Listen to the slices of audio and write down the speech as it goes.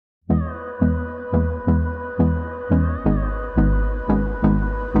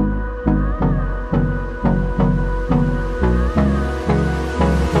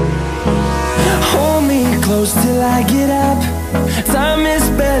close till I get up. Time is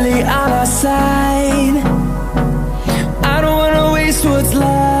barely on our side. I don't wanna waste what's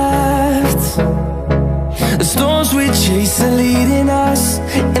left. The storms we chase are leading us,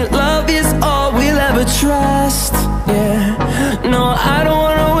 and love is all we'll ever trust. Yeah, no, I don't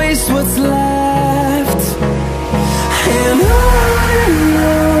wanna waste what's left. And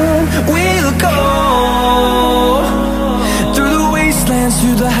on we'll go, through the wastelands,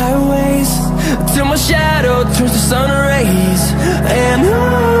 through the highways, till my shadow turns to sun rays. And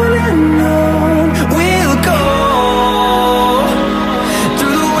on we'll go,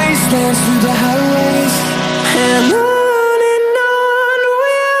 through the wastelands, through the highways, and on.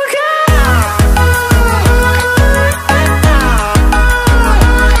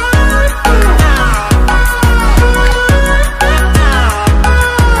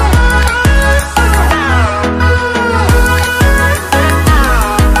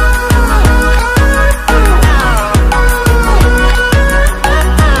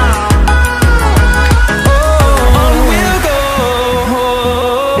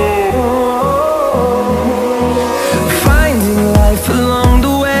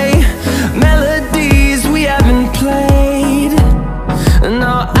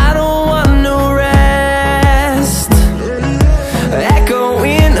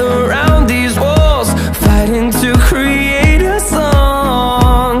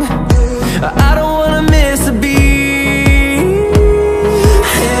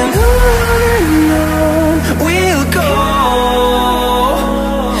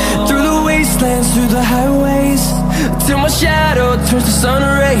 Through the highways, till my shadow turns to sun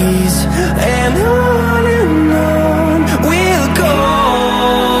rays. And on we'll go,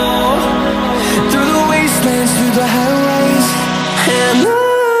 through the wastelands, through the highways, and on.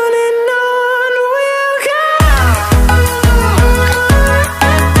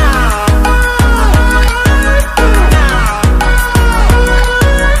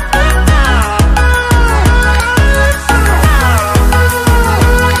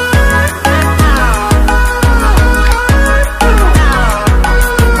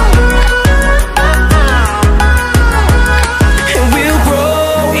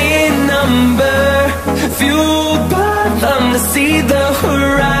 See the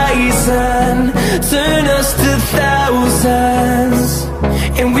horizon, turn us to thousands,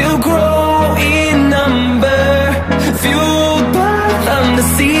 and we'll grow in number, fueled by them to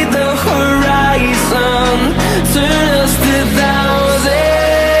see the horizon, turn us to thousands.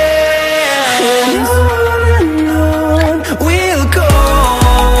 And on we'll go,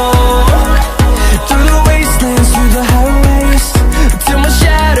 through the wastelands, through the highways, till my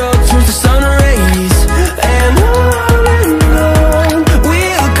shadow turns to sun rays. And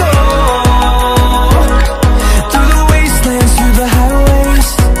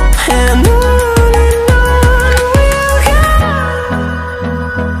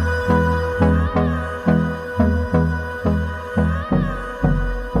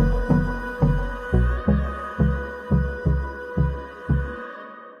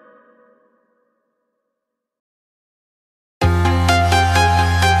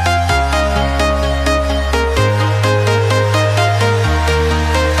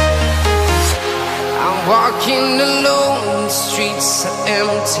walking alone, the streets are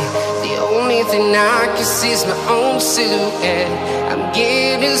empty. The only thing I can see is my own silhouette. I'm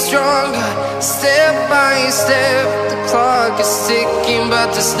getting stronger, step by step. The clock is ticking,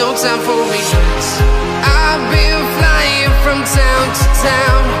 but there's no time for regrets. I've been flying from town to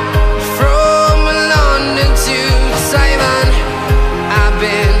town, from London to Taiwan. I've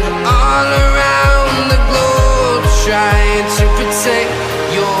been all around the globe, trying to protect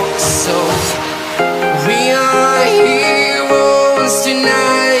your soul. We are heroes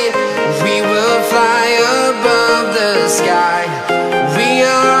tonight. We will fly above the sky. We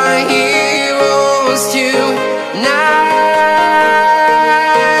are heroes tonight.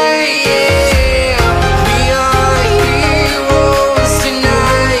 Yeah. We are heroes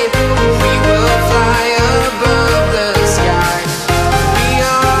tonight. We will fly above the sky. We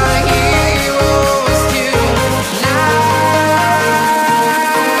are heroes tonight.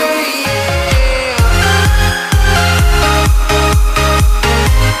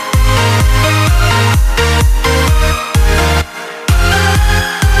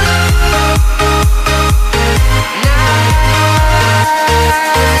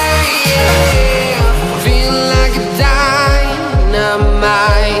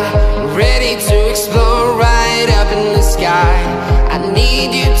 I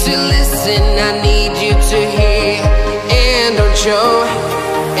need you to listen, I need you